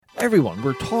Everyone,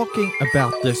 we're talking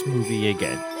about this movie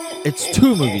again. It's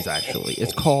two movies, actually.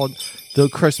 It's called The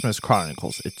Christmas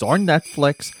Chronicles. It's on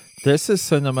Netflix. This is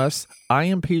Cinemas. I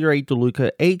am Peter A. DeLuca,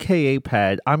 a.k.a.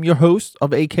 Pad. I'm your host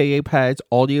of a.k.a. Pad's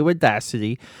Audio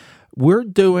Audacity. We're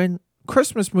doing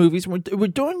Christmas movies. We're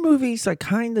doing movies that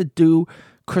kind of do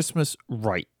Christmas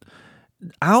right.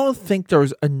 I don't think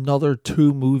there's another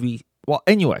two movie. Well,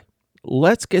 anyway,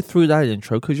 let's get through that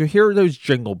intro because you hear those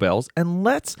jingle bells, and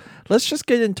let's just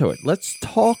get into it. Let's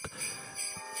talk.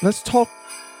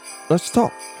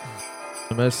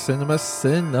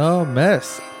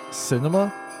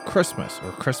 Cinema, Christmas,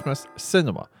 or Christmas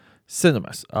cinema,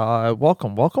 cinemas.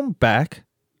 Welcome back.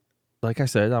 Like I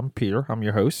said, I'm Peter. I'm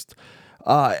your host.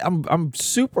 I'm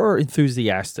super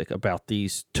enthusiastic about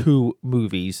these two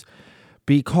movies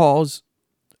because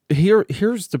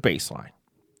here's the baseline.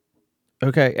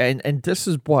 Okay, and this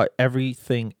is what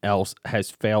everything else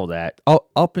has failed at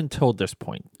up until this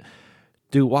point.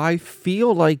 Do I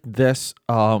feel like this,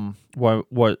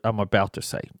 what I'm about to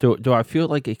say, do I feel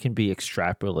like it can be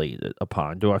extrapolated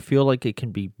upon? Do I feel like it can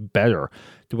be better?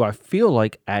 Do I feel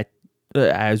like,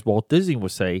 as Walt Disney would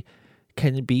say,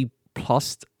 can it be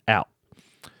plussed out?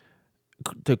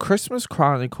 The Christmas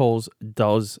Chronicles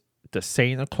does the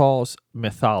Santa Claus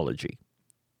mythology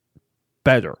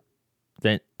better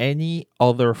than any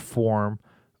other form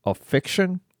of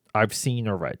fiction I've seen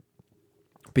or read,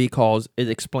 because it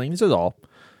explains it all.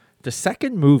 The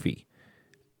second movie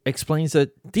explains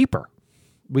it deeper.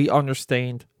 We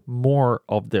understand more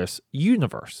of this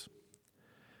universe,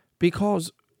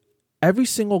 because every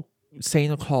single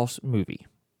Santa Claus movie,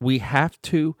 we have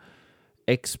to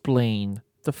explain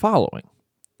the following.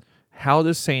 How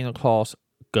does Santa Claus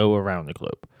go around the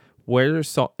globe? Where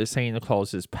does Santa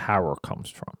Claus's power come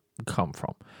from?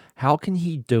 How can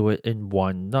he do it in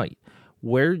one night?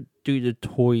 Where do the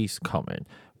toys come in?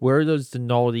 Where does the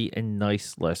naughty and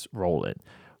nice list roll in?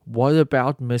 What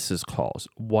about Mrs. Claus?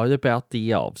 What about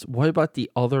the elves? What about the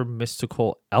other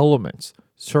mystical elements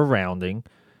surrounding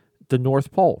the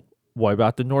North Pole? What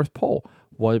about the North Pole?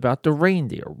 What about the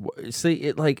reindeer? See,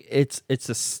 it's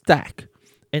a stack.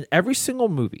 In every single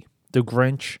movie, The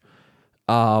Grinch,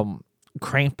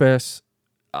 Krampus,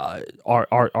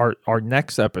 our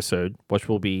next episode, which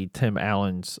will be Tim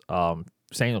Allen's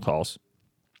Santa Claus,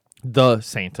 the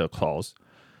Santa Claus.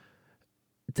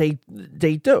 They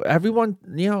do. Everyone,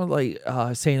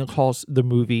 Santa Claus, the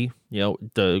movie,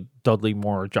 the Dudley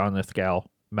Moore, John Lithgow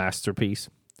masterpiece.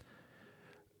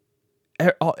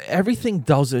 Everything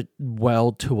does it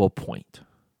well to a point,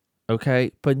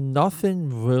 okay? But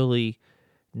nothing really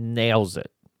nails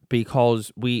it,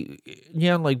 because we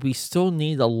still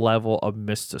need a level of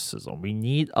mysticism. We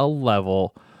need a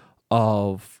level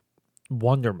of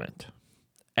wonderment.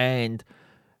 And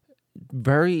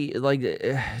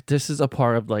this is a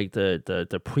part of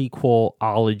the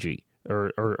prequelology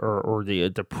or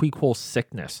the prequel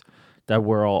sickness that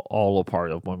we're all a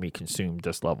part of when we consume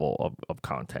this level of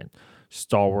content.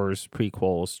 Star Wars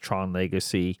prequels, Tron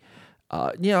Legacy,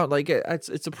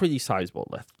 it's a pretty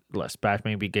sizable list.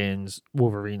 Batman Begins,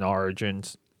 Wolverine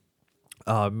Origins,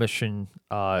 Missing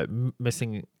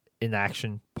in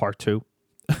Action Part 2,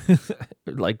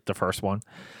 like the first one.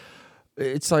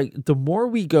 It's like the more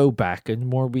we go back and the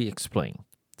more we explain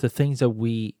the things that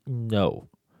we know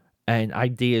and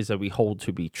ideas that we hold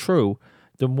to be true,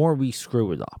 the more we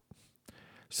screw it up.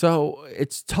 So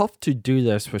it's tough to do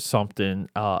this with something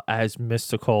as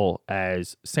mystical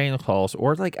as Santa Claus,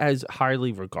 or as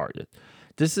highly regarded.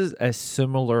 This is a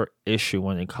similar issue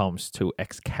when it comes to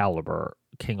Excalibur,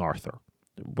 King Arthur.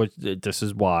 Which this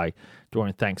is why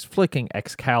during Thanksgiving,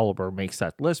 Excalibur makes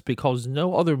that list, because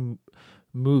no other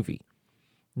movie,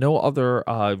 no other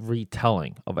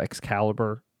retelling of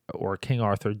Excalibur or King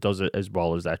Arthur does it as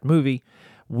well as that movie.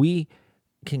 We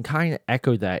can kind of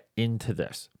echo that into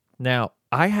this. Now,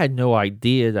 I had no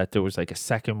idea that there was a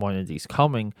second one of these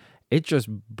coming. It just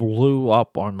blew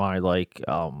up on my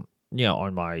on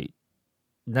my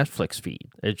Netflix feed.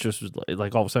 It just was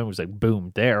all of a sudden it was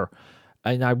boom there,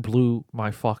 and I blew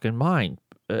my fucking mind.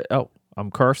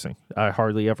 I'm cursing. I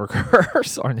hardly ever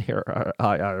curse on here.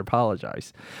 I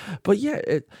apologize. But yeah,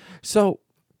 so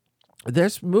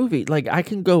this movie, I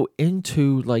can go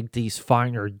into these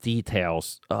finer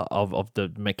details of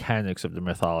the mechanics of the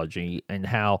mythology and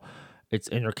how it's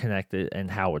interconnected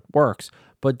and how it works.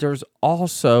 But there's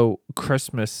also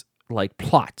Christmas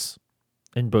plots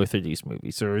in both of these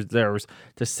movies. There's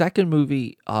the second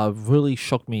movie really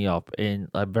shook me up in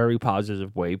a very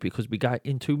positive way, because we got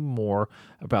into more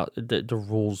about the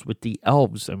rules with the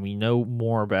elves, and we know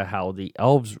more about how the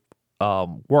elves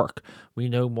work. We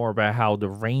know more about how the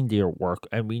reindeer work,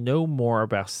 and we know more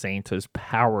about Santa's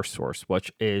power source,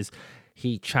 which is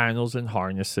he channels and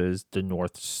harnesses the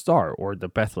North Star or the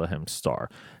Bethlehem Star.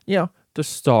 The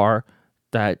star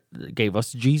that gave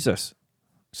us Jesus.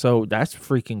 So that's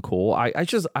freaking cool.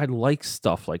 I like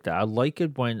stuff like that. I like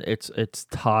it when it's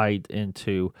tied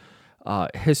into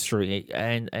history,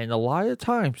 and a lot of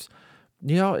times,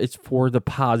 it's for the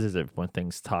positive when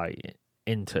things tie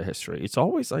into history. It's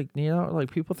always like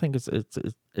like people think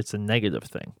it's a negative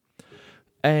thing,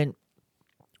 and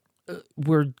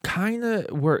we're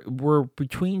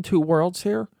between two worlds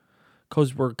here,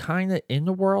 because we're kind of in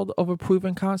the world of a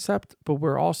proven concept, but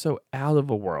we're also out of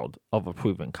a world of a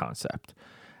proven concept.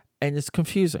 And it's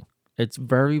confusing. It's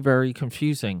very, very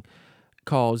confusing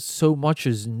because so much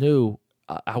is new.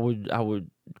 I would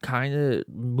kind of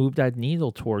move that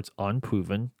needle towards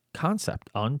unproven concept,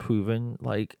 unproven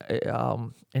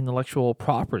intellectual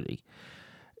property.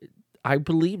 I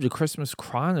believe the Christmas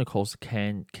Chronicles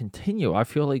can continue. I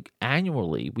feel like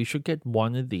annually we should get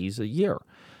one of these a year.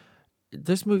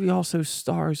 This movie also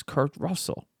stars Kurt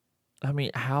Russell. I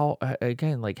mean, how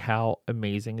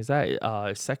amazing is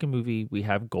that? Second movie, we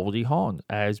have Goldie Hawn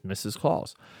as Mrs.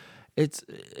 Claus. It's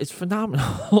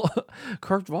phenomenal.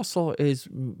 Kurt Russell is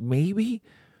maybe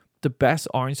the best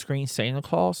on-screen Santa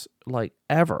Claus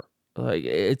ever.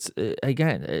 It's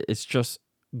just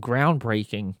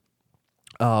groundbreaking.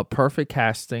 Perfect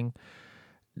casting.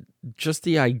 Just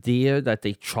the idea that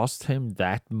they trust him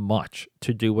that much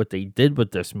to do what they did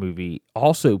with this movie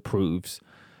also proves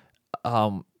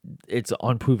it's an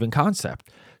unproven concept.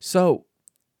 So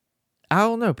I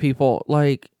don't know, people.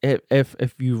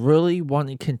 If you really want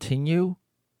to continue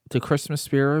the Christmas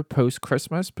spirit post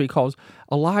Christmas, because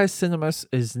a lot of cinemas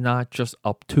is not just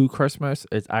up to Christmas,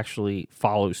 it actually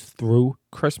follows through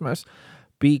Christmas,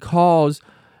 because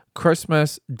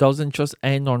Christmas doesn't just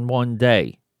end on one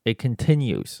day, it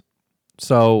continues.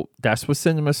 So that's what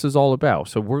Cinemas is all about.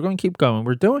 So we're going to keep going.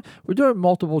 We're doing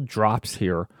multiple drops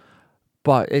here,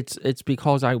 but it's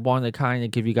because I want to kind of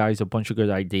give you guys a bunch of good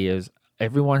ideas.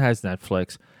 Everyone has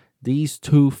Netflix. These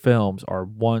two films are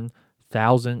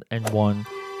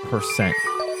 1001%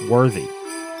 worthy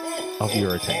of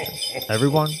your attention.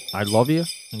 Everyone, I love you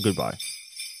and goodbye.